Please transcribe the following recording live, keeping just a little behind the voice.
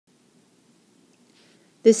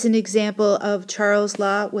This is an example of Charles'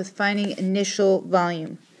 law with finding initial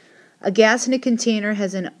volume. A gas in a container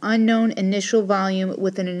has an unknown initial volume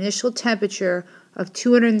with an initial temperature of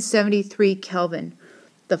 273 Kelvin.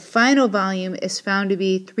 The final volume is found to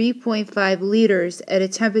be 3.5 liters at a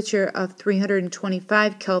temperature of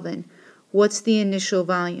 325 Kelvin. What's the initial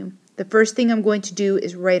volume? The first thing I'm going to do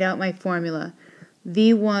is write out my formula.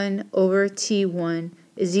 V1 over T1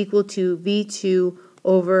 is equal to V2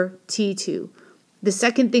 over T2. The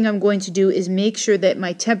second thing I'm going to do is make sure that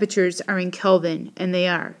my temperatures are in Kelvin, and they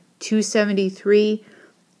are 273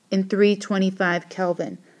 and 325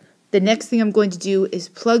 Kelvin. The next thing I'm going to do is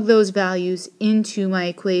plug those values into my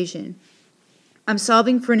equation. I'm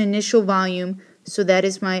solving for an initial volume, so that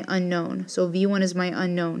is my unknown. So V1 is my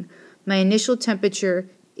unknown. My initial temperature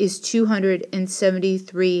is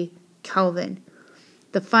 273 Kelvin.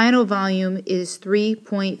 The final volume is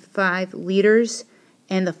 3.5 liters,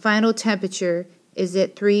 and the final temperature is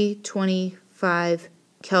at 325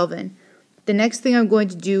 Kelvin. The next thing I'm going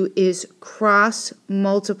to do is cross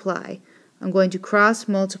multiply. I'm going to cross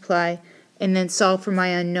multiply and then solve for my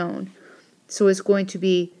unknown. So it's going to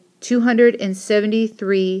be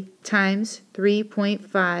 273 times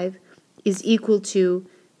 3.5 is equal to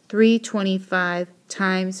 325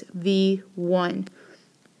 times V1.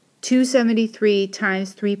 273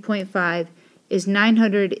 times 3.5 is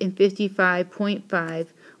 955.5,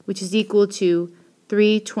 which is equal to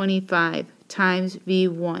 325 times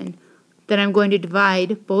V1. Then I'm going to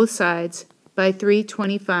divide both sides by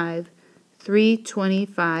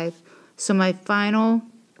 325. So my final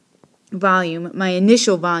volume, my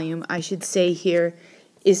initial volume, I should say here,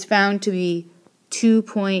 is found to be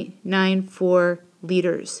 2.94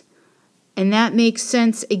 liters. And that makes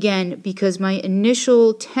sense again because my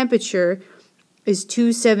initial temperature is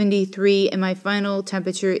 273 and my final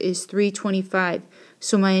temperature is 325.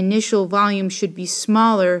 So my initial volume should be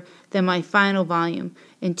smaller than my final volume,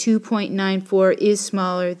 and 2.94 is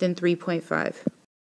smaller than 3.5.